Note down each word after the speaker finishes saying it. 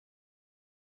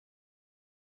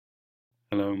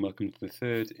Hello and welcome to the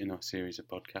third in our series of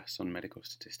podcasts on medical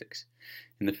statistics.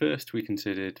 In the first, we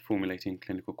considered formulating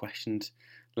clinical questions.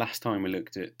 Last time we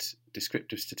looked at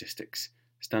descriptive statistics,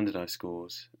 standardised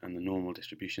scores and the normal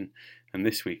distribution, and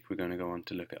this week we're going to go on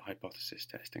to look at hypothesis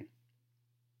testing.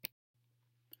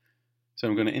 So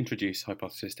I'm going to introduce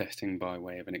hypothesis testing by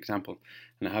way of an example,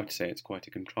 and I have to say it's quite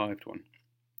a contrived one.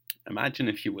 Imagine,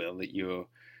 if you will, that you're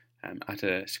at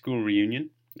a school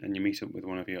reunion and you meet up with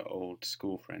one of your old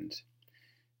school friends.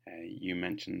 You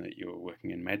mention that you're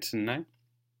working in medicine now,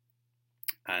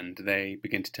 and they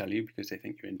begin to tell you, because they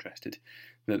think you're interested,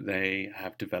 that they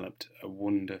have developed a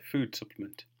wonder food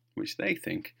supplement, which they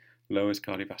think lowers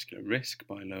cardiovascular risk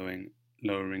by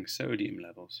lowering sodium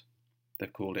levels.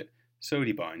 They've called it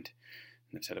SodiBind,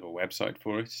 and they've set up a website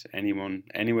for it. Anyone,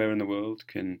 anywhere in the world,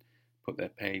 can put their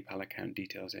PayPal account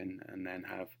details in and then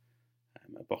have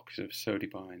a box of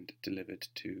SodiBind delivered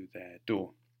to their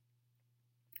door.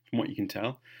 From what you can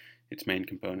tell, its main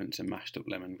components are mashed up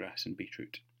lemongrass and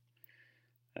beetroot.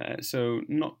 So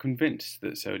not convinced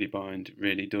that SodiBind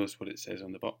really does what it says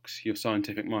on the box, your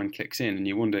scientific mind clicks in and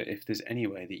you wonder if there's any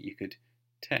way that you could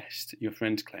test your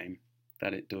friend's claim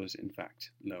that it does in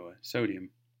fact lower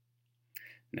sodium.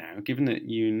 Now, given that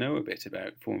you know a bit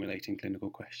about formulating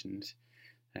clinical questions,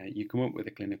 you come up with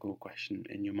a clinical question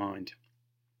in your mind.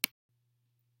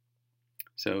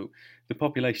 So the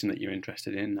population that you're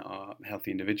interested in are healthy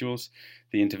individuals.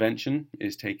 The intervention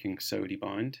is taking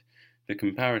SodiBind. The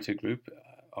comparator group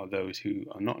are those who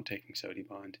are not taking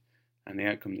SodiBind, and the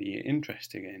outcome that you're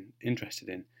interested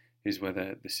in is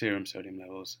whether the serum sodium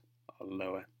levels are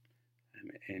lower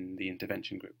in the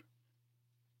intervention group.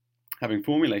 Having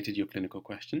formulated your clinical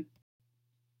question,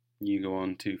 you go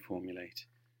on to formulate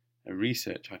a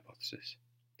research hypothesis.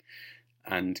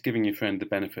 And giving your friend the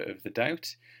benefit of the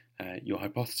doubt, your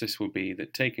hypothesis will be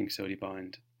that taking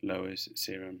SodiBind lowers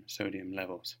serum sodium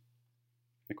levels.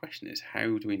 The question is,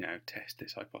 how do we now test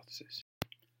this hypothesis?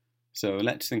 So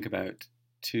let's think about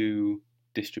two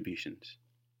distributions.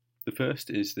 The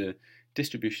first is the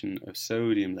distribution of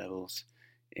sodium levels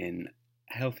in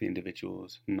healthy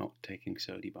individuals not taking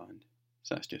SodiBind.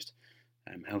 So that's just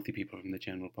healthy people from the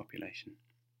general population.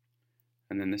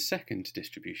 And then the second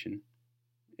distribution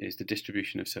is the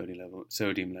distribution of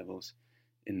sodium levels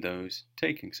in those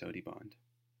taking SodiBind.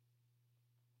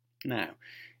 Now,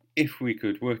 if we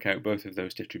could work out both of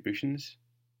those distributions,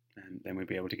 then we'd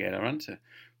be able to get our answer.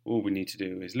 All we need to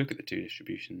do is look at the two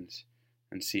distributions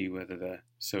and see whether the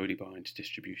SodiBind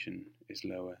distribution is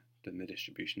lower than the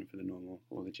distribution for the normal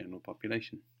or the general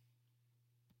population.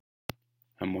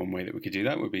 And one way that we could do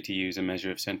that would be to use a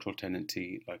measure of central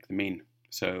tendency like the mean.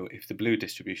 So if the blue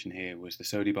distribution here was the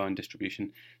SodiBind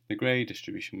distribution, the grey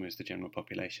distribution was the general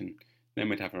population, then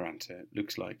we'd have our answer.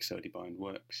 Looks like SodiBind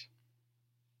works.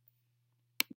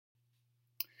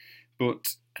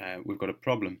 But we've got a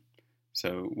problem.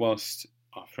 So whilst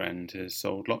our friend has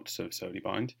sold lots of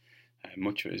SodiBind,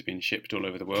 much of it has been shipped all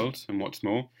over the world, and what's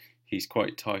more, he's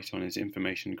quite tight on his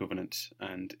information governance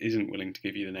and isn't willing to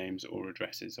give you the names or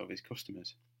addresses of his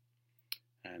customers.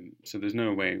 So there's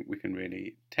no way we can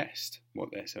really test what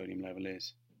their sodium level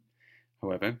is.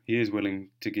 However, he is willing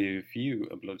to give you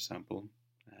a blood sample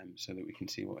so that we can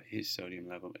see what his sodium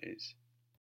level is.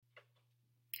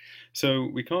 So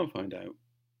we can't find out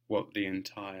what the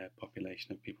entire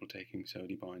population of people taking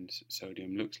SodiBind's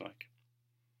sodium looks like.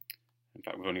 In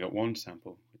fact, we've only got one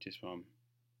sample, which is from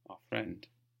our friend.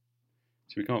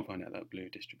 So we can't find out that blue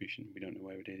distribution. We don't know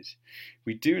where it is.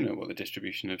 We do know what the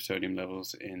distribution of sodium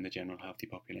levels in the general healthy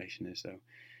population is, though.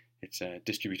 It's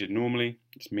distributed normally.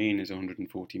 Its mean is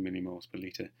 140 millimoles per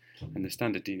litre, and the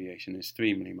standard deviation is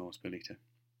 3 millimoles per litre.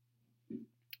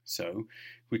 So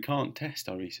we can't test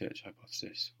our research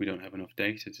hypothesis. We don't have enough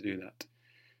data to do that.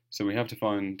 So we have to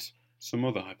find some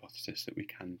other hypothesis that we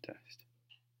can test.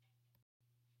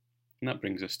 And that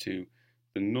brings us to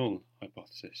the null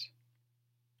hypothesis.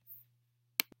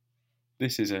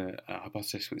 This is a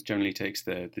hypothesis which generally takes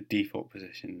the default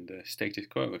position, the status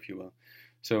quo, if you will.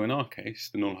 So in our case,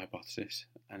 the null hypothesis,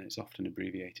 and it's often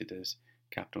abbreviated as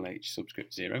capital H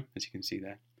subscript 0, as you can see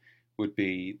there, would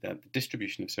be that the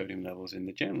distribution of sodium levels in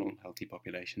the general healthy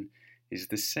population is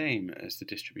the same as the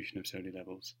distribution of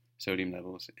sodium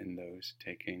levels in those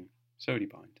taking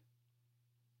SodiBind.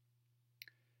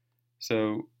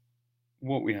 So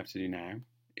what we have to do now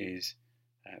is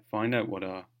find out what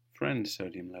our friend's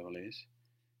sodium level is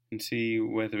and see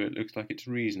whether it looks like it's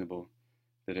reasonable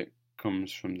that it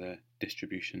comes from the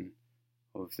distribution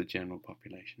of the general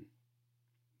population.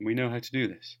 We know how to do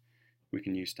this. We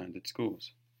can use standard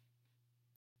scores.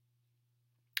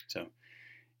 So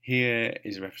Here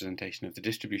is a representation of the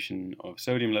distribution of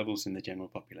sodium levels in the general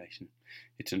population.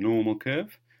 It's a normal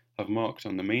curve. I've marked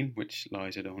on the mean, which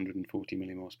lies at 140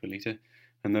 millimoles per litre,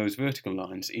 and those vertical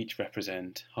lines each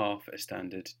represent half a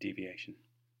standard deviation.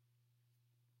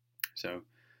 So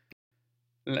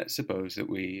let's suppose that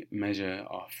we measure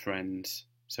our friend's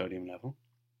sodium level,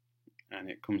 and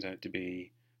it comes out to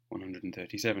be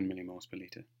 137 millimoles per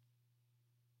litre.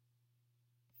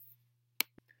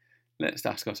 Let's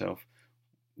ask ourselves,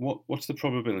 what's the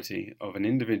probability of an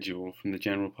individual from the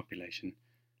general population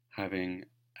having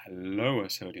a lower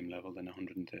sodium level than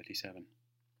 137?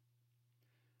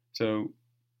 So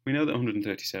we know that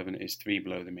 137 is 3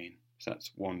 below the mean, so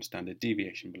that's 1 standard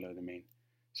deviation below the mean.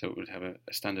 So it would have a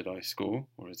standardised score,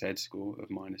 or a z-score, of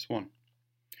 -1.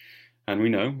 And we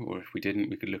know, or if we didn't,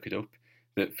 we could look it up,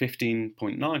 that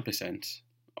 15.9%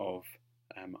 of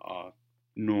our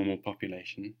normal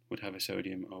population would have a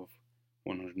sodium of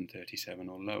 137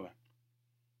 or lower.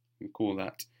 We call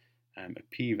that a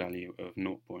p-value of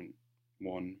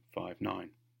 0.159,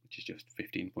 which is just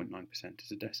 15.9%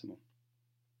 as a decimal.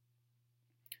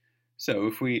 So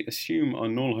if we assume our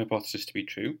null hypothesis to be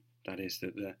true, that is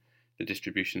that the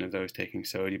distribution of those taking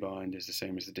sodibind is the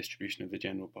same as the distribution of the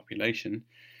general population,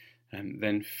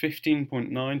 then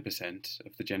 15.9%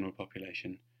 of the general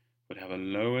population would have a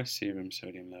lower serum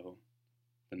sodium level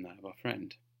than that of our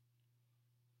friend.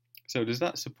 So does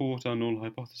that support our null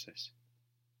hypothesis?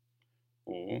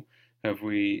 Or have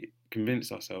we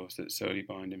convinced ourselves that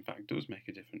sodibind in fact does make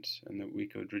a difference and that we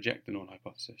could reject the null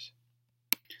hypothesis?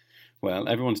 Well,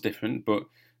 everyone's different, but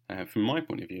from my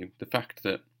point of view, the fact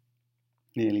that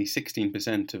nearly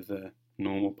 16% of the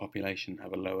normal population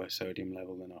have a lower sodium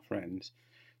level than our friends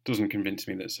doesn't convince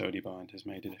me that sodibind has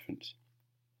made a difference.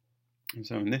 And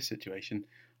so in this situation,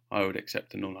 I would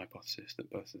accept the null hypothesis that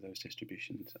both of those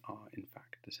distributions are in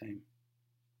fact the same.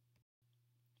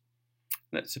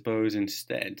 Let's suppose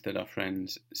instead that our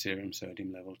friend's serum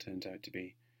sodium level turns out to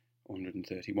be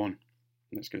 131.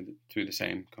 Let's go through the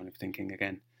same kind of thinking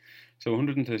again. So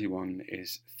 131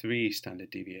 is 3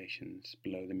 standard deviations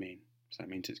below the mean. So that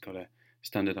means it's got a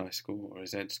standardised score, or a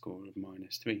z-score, of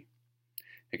 -3.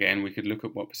 Again, we could look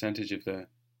at what percentage of the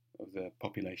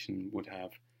population would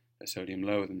have a sodium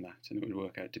lower than that, and it would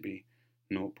work out to be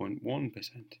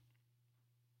 0.1%.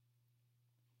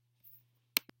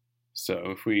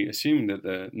 So if we assume that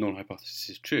the null hypothesis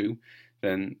is true,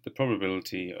 then the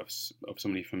probability of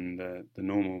somebody from the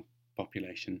normal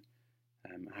population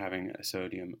having a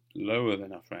sodium lower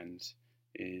than our friends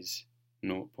is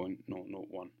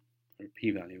 0.001, or a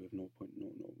p-value of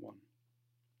 0.001.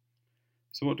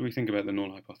 So what do we think about the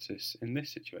null hypothesis in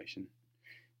this situation?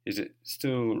 Is it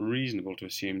still reasonable to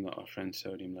assume that our friend's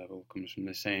sodium level comes from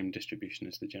the same distribution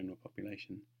as the general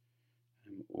population?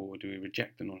 Or do we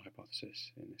reject the null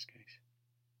hypothesis in this case?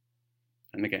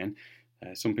 And again,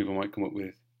 some people might come up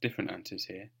with different answers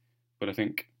here, but I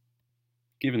think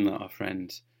given that our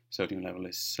friend's sodium level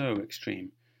is so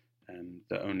extreme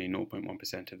that only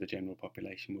 0.1% of the general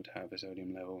population would have a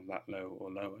sodium level that low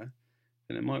or lower,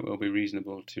 then it might well be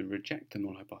reasonable to reject the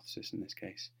null hypothesis in this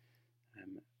case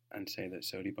and say that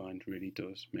sodibind really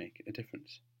does make a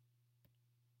difference.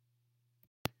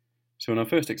 So in our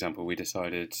first example, we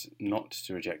decided not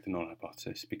to reject the null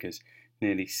hypothesis because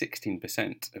nearly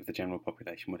 16% of the general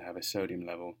population would have a sodium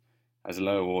level as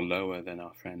low or lower than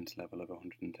our friend's level of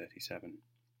 137.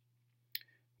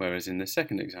 Whereas in the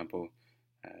second example,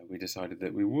 we decided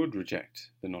that we would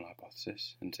reject the null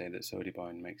hypothesis and say that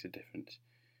sodibind makes a difference,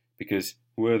 because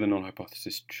were the null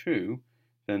hypothesis true,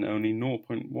 then only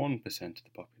 0.1% of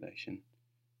the population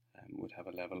would have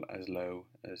a level as low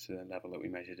as the level that we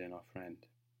measured in our friend.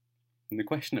 And the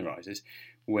question arises,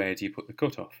 where do you put the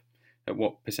cutoff? At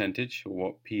what percentage or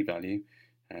what p-value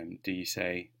do you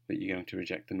say that you're going to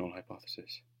reject the null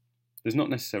hypothesis? There's not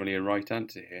necessarily a right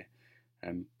answer here,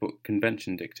 but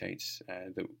convention dictates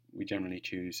that we generally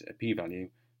choose a p-value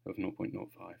of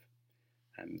 0.05.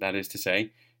 That is to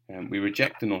say, we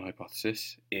reject the null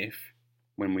hypothesis if,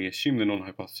 when we assume the null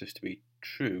hypothesis to be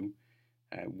true,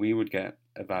 we would get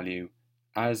a value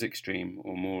as extreme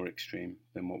or more extreme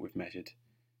than what we've measured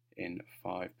in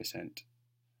 5%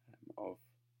 of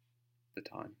the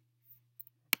time.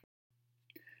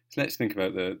 So let's think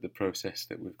about the process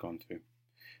that we've gone through.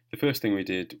 The first thing we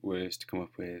did was to come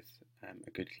up with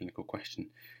a good clinical question,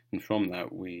 and from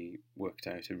that we worked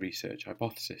out a research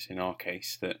hypothesis, in our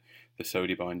case that the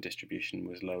sodibind distribution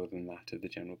was lower than that of the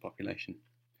general population.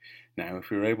 Now, if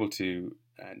we were able to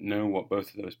know what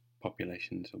both of those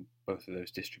populations or both of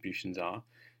those distributions are,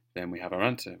 then we have our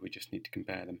answer. We just need to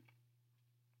compare them.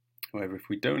 However, if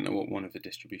we don't know what one of the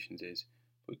distributions is,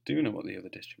 but do know what the other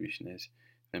distribution is,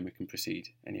 then we can proceed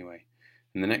anyway.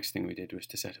 And the next thing we did was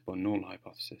to set up our null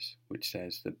hypothesis, which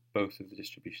says that both of the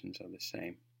distributions are the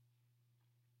same.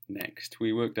 Next,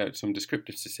 we worked out some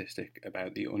descriptive statistic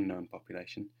about the unknown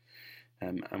population,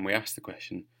 and we asked the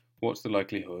question, what's the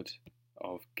likelihood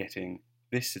of getting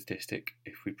this statistic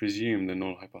if we presume the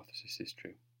null hypothesis is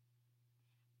true?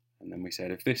 And then we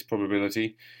said if this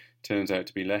probability turns out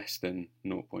to be less than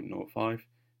 0.05,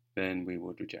 then we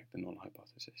would reject the null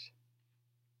hypothesis.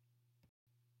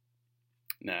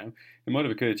 Now, it might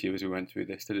have occurred to you as we went through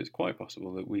this that it's quite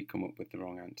possible that we come up with the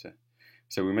wrong answer.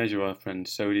 So we measure our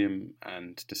friend's sodium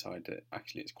and decide that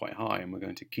actually it's quite high and we're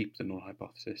going to keep the null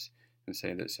hypothesis and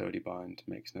say that SODIBIND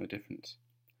makes no difference.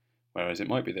 Whereas it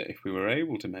might be that if we were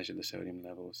able to measure the sodium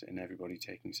levels in everybody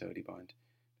taking SODIBIND,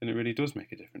 then it really does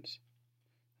make a difference.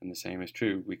 And the same is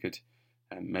true, we could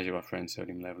measure our friend's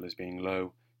sodium level as being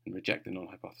low and reject the null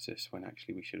hypothesis when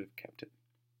actually we should have kept it.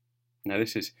 Now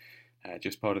this is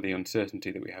just part of the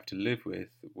uncertainty that we have to live with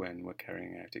when we're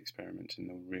carrying out experiments in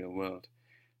the real world.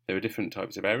 There are different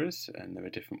types of errors and there are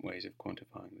different ways of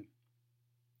quantifying them.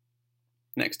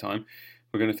 Next time,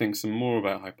 we're going to think some more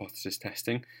about hypothesis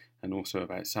testing and also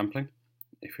about sampling.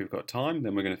 If we've got time,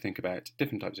 then we're going to think about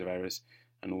different types of errors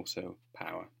and also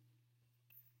power.